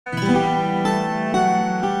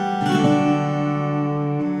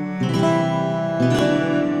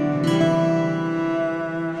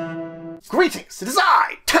Greetings, it is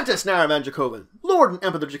I, Tentis Dracovin, Lord and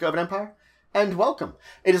Emperor of the Dracovin Empire, and welcome.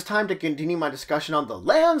 It is time to continue my discussion on the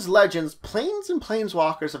lands, legends, planes, and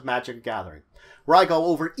planeswalkers of Magic the Gathering, where I go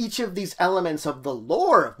over each of these elements of the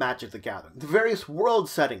lore of Magic the Gathering, the various world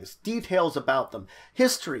settings, details about them,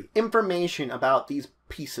 history, information about these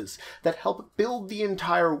pieces that help build the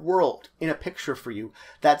entire world in a picture for you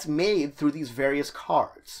that's made through these various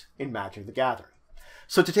cards in Magic the Gathering.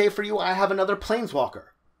 So today for you I have another planeswalker,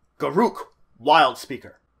 Garruk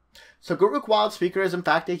Wildspeaker. So Garruk Wildspeaker is in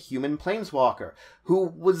fact a human planeswalker who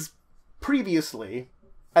was previously,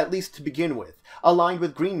 at least to begin with, aligned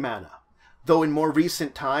with green mana, though in more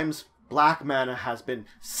recent times black mana has been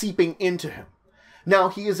seeping into him. Now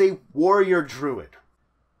he is a warrior druid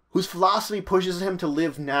whose philosophy pushes him to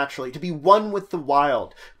live naturally, to be one with the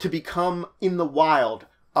wild, to become in the wild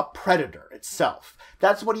a predator itself.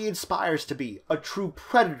 That's what he aspires to be, a true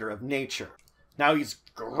predator of nature. Now he's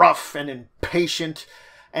gruff and impatient,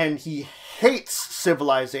 and he hates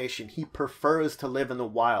civilization. He prefers to live in the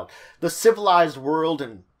wild. The civilized world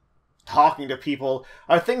and talking to people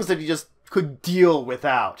are things that he just could deal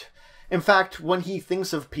without. In fact, when he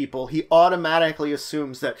thinks of people, he automatically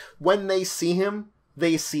assumes that when they see him,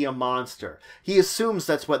 they see a monster. He assumes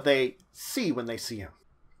that's what they see when they see him.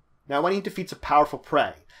 Now, when he defeats a powerful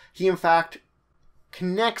prey, he in fact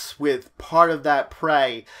connects with part of that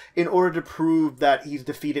prey in order to prove that he's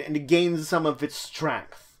defeated and to gain some of its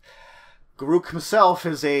strength. Garruk himself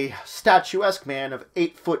is a statuesque man of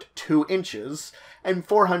 8 foot 2 inches and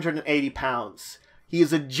 480 pounds. He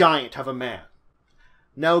is a giant of a man.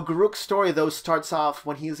 Now, Garruk's story, though, starts off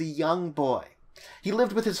when he is a young boy. He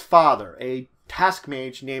lived with his father, a task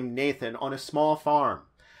mage named Nathan, on a small farm,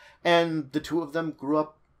 and the two of them grew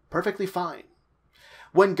up perfectly fine.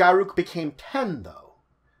 When Garruk became 10, though,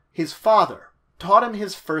 his father taught him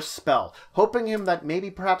his first spell, hoping him that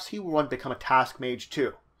maybe perhaps he would want to become a task mage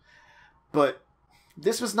too. But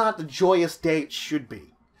this was not the joyous day it should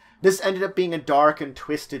be. This ended up being a dark and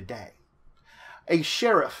twisted day. A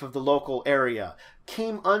sheriff of the local area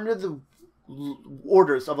came under the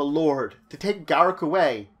orders of a lord to take Garruk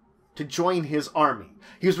away to join his army.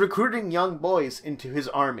 He was recruiting young boys into his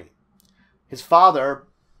army. His father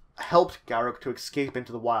helped Garruk to escape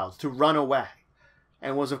into the wilds, to run away,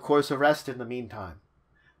 and was of course arrested in the meantime.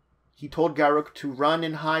 He told Garruk to run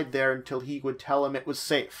and hide there until he would tell him it was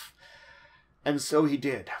safe. And so he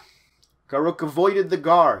did. Garruk avoided the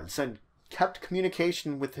guards and kept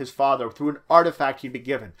communication with his father through an artifact he'd been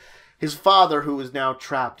given. His father, who was now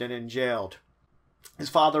trapped and jailed. His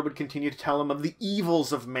father would continue to tell him of the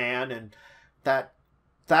evils of man and that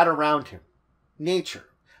around him. Nature.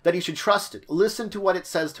 That he should trust it, listen to what it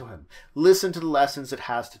says to him, listen to the lessons it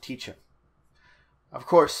has to teach him. Of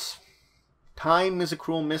course, time is a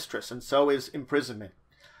cruel mistress, and so is imprisonment.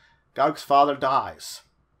 Garruk's father dies.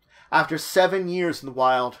 After 7 years in the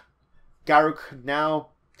wild, Garruk had now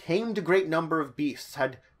tamed a great number of beasts,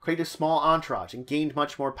 had created a small entourage, and gained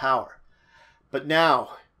much more power. But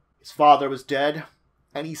now, his father was dead,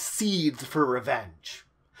 and he seethed for revenge.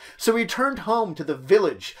 So he returned home to the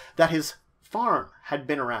village that his farm had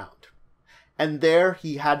been around, and there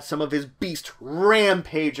he had some of his beasts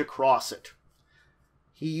rampage across it.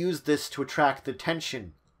 He used this to attract the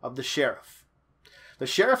attention of the sheriff. The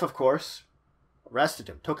sheriff, of course, arrested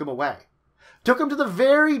him, took him away, took him to the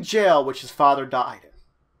very jail which his father died in.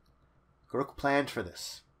 Garruk planned for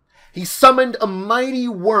this. He summoned a mighty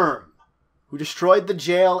worm who destroyed the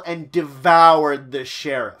jail and devoured the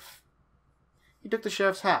sheriff. He took the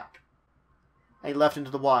sheriff's hat and he left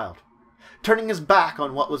into the wild, turning his back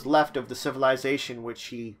on what was left of the civilization which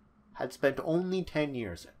he had spent only 10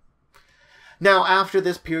 years in. Now, after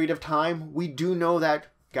this period of time, we do know that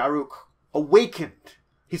Garruk awakened.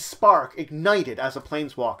 His spark ignited as a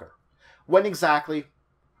planeswalker. When exactly,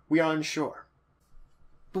 we are unsure.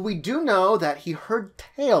 But we do know that he heard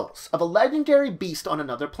tales of a legendary beast on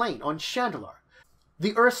another plane, on Chandelar,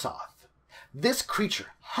 the Ursoth. This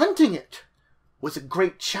creature, hunting it, was a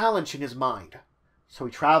great challenge in his mind. So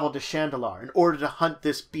he traveled to Chandelar in order to hunt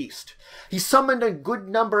this beast. He summoned a good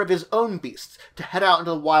number of his own beasts to head out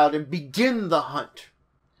into the wild and begin the hunt.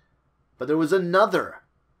 But there was another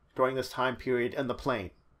during this time period in the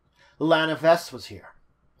plain. Lana Vess was here.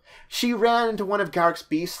 She ran into one of Garruk's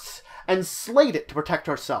beasts and slayed it to protect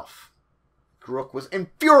herself. Garruk was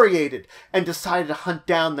infuriated and decided to hunt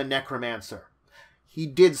down the necromancer. He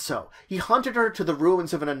did so. He hunted her to the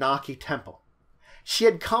ruins of an Anaki temple. She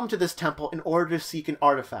had come to this temple in order to seek an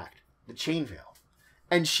artifact, the Chain Veil,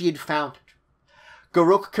 and she had found it.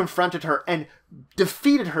 Garruk confronted her and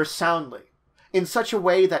defeated her soundly, in such a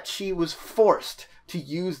way that she was forced to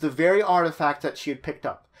use the very artifact that she had picked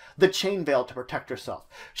up, the chain veil to protect herself.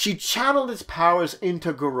 She channeled its powers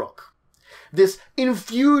into Garruk. This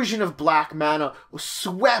infusion of black mana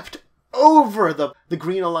swept over the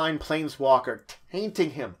green-aligned planeswalker,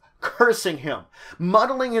 tainting him, cursing him,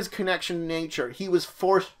 muddling his connection to nature. He was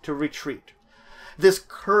forced to retreat. This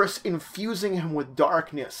curse infusing him with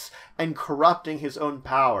darkness and corrupting his own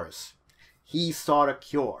powers. He sought a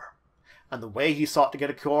cure. And the way he sought to get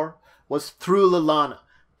a cure was through Liliana,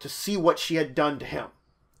 to see what she had done to him.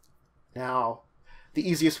 Now, the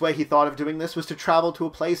easiest way he thought of doing this was to travel to a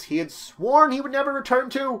place he had sworn he would never return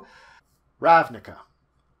to, Ravnica,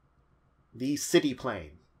 the city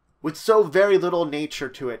plane. With so very little nature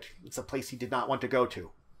to it, it's a place he did not want to go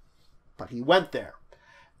to. But he went there,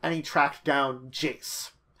 and he tracked down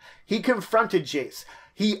Jace. He confronted Jace.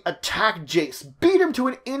 He attacked Jace, beat him to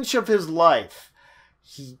an inch of his life.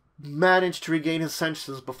 He managed to regain his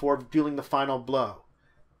senses before dealing the final blow.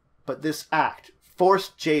 But this act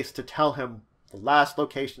forced Jace to tell him the last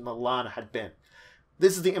location Liliana had been.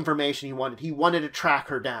 This is the information he wanted. He wanted to track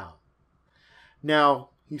her down.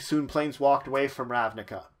 Now, he soon planeswalked away from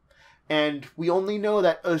Ravnica. And we only know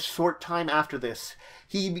that a short time after this,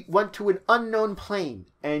 he went to an unknown plane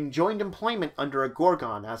and joined employment under a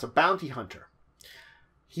Gorgon as a bounty hunter.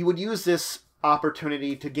 He would use this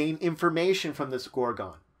opportunity to gain information from this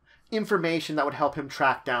Gorgon. Information that would help him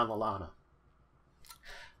track down Liliana.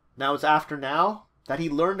 Now it's after now that he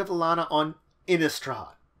learned of Liliana on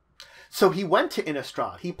Innistrad. So he went to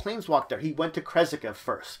Innistrad. He planeswalked there. He went to Krezekev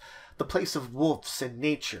first, the place of wolves and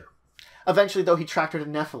nature. Eventually, though, he tracked her to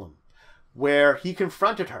Nephilim, where he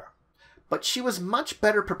confronted her. But she was much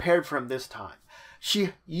better prepared for him this time. She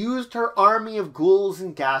used her army of ghouls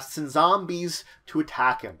and ghasts and zombies to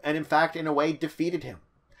attack him, and in fact, in a way, defeated him.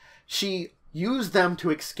 She used them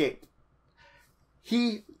to escape.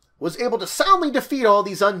 He was able to soundly defeat all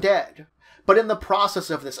these undead, but in the process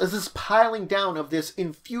of this, as this piling down of this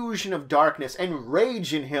infusion of darkness and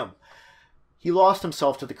rage in him, he lost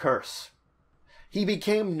himself to the curse. He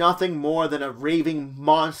became nothing more than a raving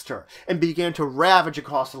monster and began to ravage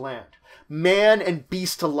across the land. Man and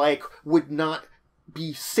beast alike would not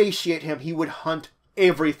satiate him. He would hunt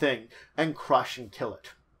everything and crush and kill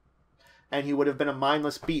it. And he would have been a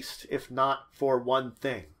mindless beast if not for one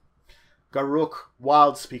thing. Garruk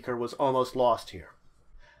Wildspeaker was almost lost here.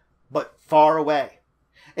 But far away,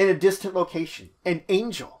 in a distant location, an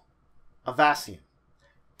angel, Avassian,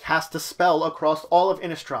 cast a spell across all of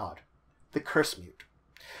Innistrad, the Curse Mute.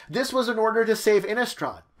 This was in order to save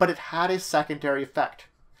Innistrad, but it had a secondary effect.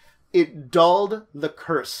 It dulled the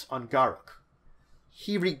curse on Garruk.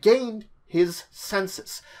 He regained his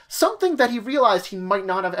senses, something that he realized he might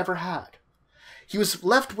not have ever had. He was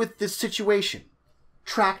left with this situation: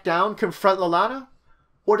 track down, confront Liliana,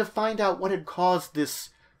 or to find out what had caused this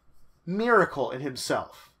miracle in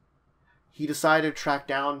himself. He decided to track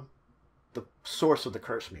down the source of the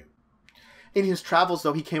Curse Mute. In his travels,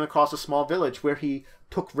 though, he came across a small village where he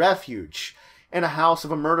took refuge in a house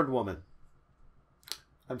of a murdered woman.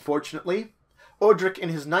 Unfortunately, Odric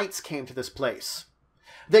and his knights came to this place.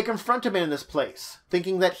 They confronted him in this place,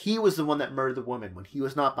 thinking that he was the one that murdered the woman when he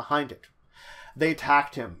was not behind it. They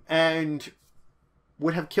attacked him and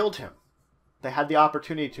would have killed him. They had the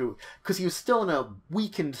opportunity to, because he was still in a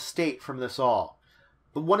weakened state from this all.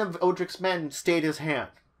 But one of Odric's men stayed his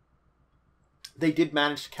hand. They did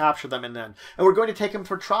manage to capture them and were going to take him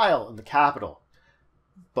for trial in the capital.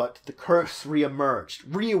 But the curse reemerged,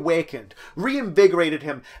 reawakened, reinvigorated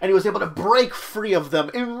him, and he was able to break free of them,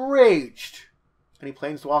 enraged. And he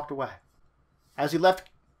planeswalked away. As he left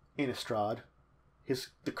Innistrad,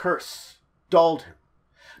 the curse dulled him,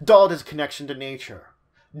 dulled his connection to nature,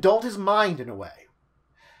 dulled his mind in a way.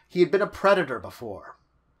 He had been a predator before,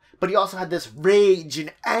 but he also had this rage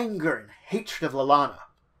and anger and hatred of Liliana.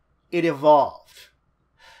 It evolved.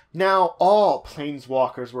 Now all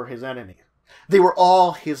planeswalkers were his enemy. They were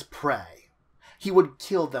all his prey. He would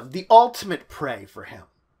kill them, the ultimate prey for him.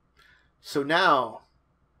 So now,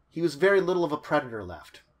 he was very little of a predator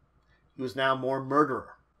left. He was now more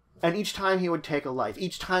murderer. And each time he would take a life,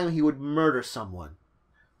 each time he would murder someone,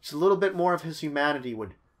 just a little bit more of his humanity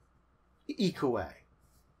would eke away,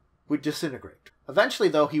 would disintegrate. Eventually,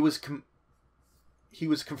 though, he was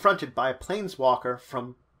confronted by a planeswalker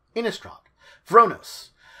from Innistrad, Vronos.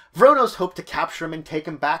 Vronos hoped to capture him and take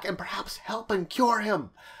him back and perhaps help and cure him.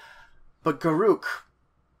 But Garruk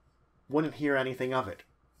wouldn't hear anything of it.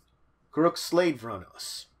 Garruk slayed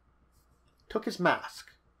Vronos, took his mask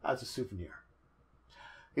as a souvenir.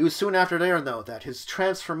 It was soon after there, though, that his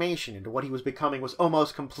transformation into what he was becoming was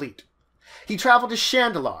almost complete. He traveled to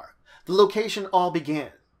Chandalar, the location all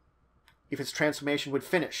began. If his transformation would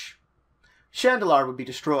finish, Chandalar would be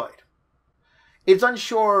destroyed. It's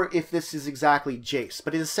unsure if this is exactly Jace,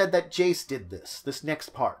 but it is said that Jace did this next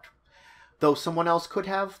part. Though someone else could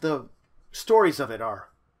have, the stories of it are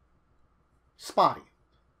spotty.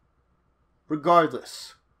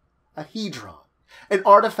 Regardless, a Hedron, an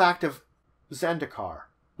artifact of Zendikar,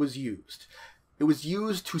 was used. It was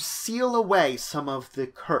used to seal away some of the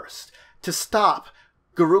curse, to stop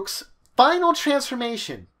Garruk's final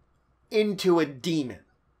transformation into a demon.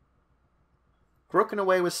 Garruk, in a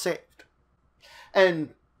way, was saved.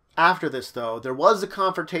 And after this, though, there was a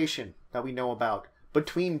confrontation that we know about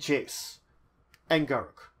between Jace and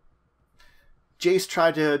Garruk. Jace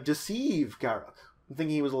tried to deceive Garruk, thinking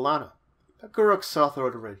he was Alana. But Garruk saw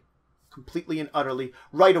through it completely and utterly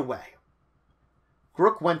right away.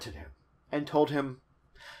 Garruk went to him and told him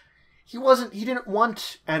he didn't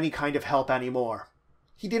want any kind of help anymore.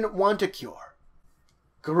 He didn't want a cure.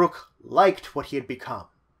 Garruk liked what he had become.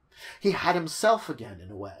 He had himself again,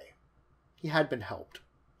 in a way. He had been helped.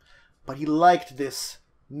 But he liked this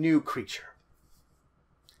new creature.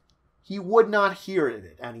 He would not hear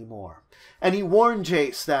it anymore. And he warned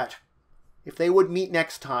Jace that if they would meet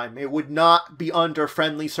next time, it would not be under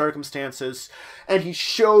friendly circumstances. And he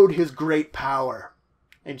showed his great power.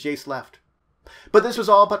 And Jace left. But this was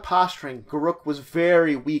all but posturing. Garruk was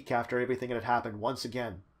very weak after everything that had happened once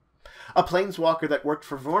again. A planeswalker that worked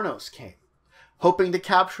for Vornos came, hoping to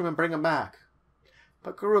capture him and bring him back.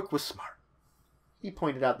 But Garruk was smart. He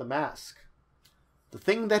pointed out the mask. The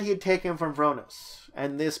thing that he had taken from Vornos,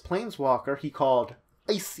 and this planeswalker he called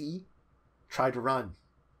Icy tried to run,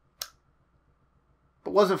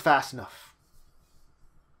 but wasn't fast enough.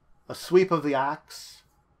 A sweep of the axe,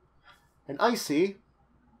 and Icy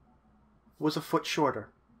was a foot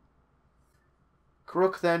shorter.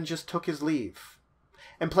 Garruk then just took his leave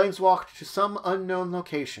and planeswalked to some unknown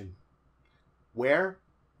location. Where?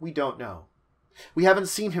 We don't know. We haven't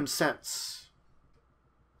seen him since.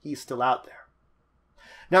 He's still out there.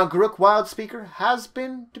 Now, Garruk Wildspeaker has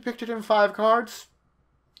been depicted in 5 cards.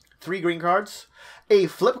 3 green cards. A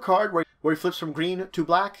flip card where he flips from green to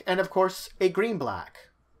black. And, of course, a green-black.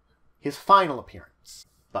 His final appearance.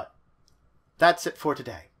 But that's it for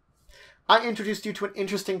today. I introduced you to an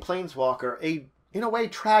interesting planeswalker, in a way,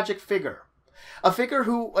 tragic figure. A figure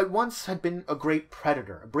who at once had been a great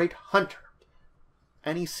predator, a great hunter.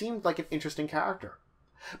 And he seemed like an interesting character.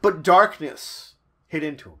 But darkness hit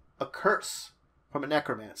into him. A curse from a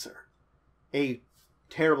necromancer. A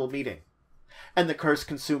terrible meeting. And the curse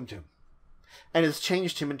consumed him. And has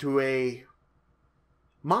changed him into a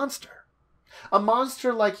monster. A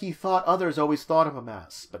monster like he thought others always thought of him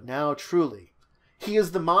as. But now, truly, he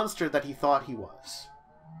is the monster that he thought he was.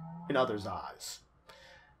 In others' eyes.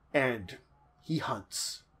 And he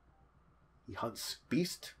hunts. He hunts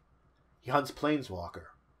beast. He hunts planeswalker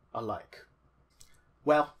alike.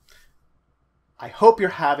 Well, I hope you're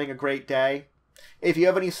having a great day. If you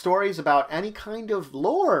have any stories about any kind of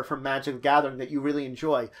lore from Magic the Gathering that you really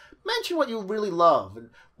enjoy, mention what you really love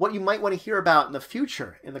and what you might want to hear about in the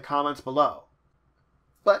future in the comments below.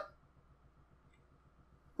 But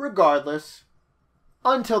regardless,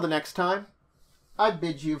 until the next time, I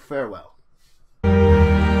bid you farewell.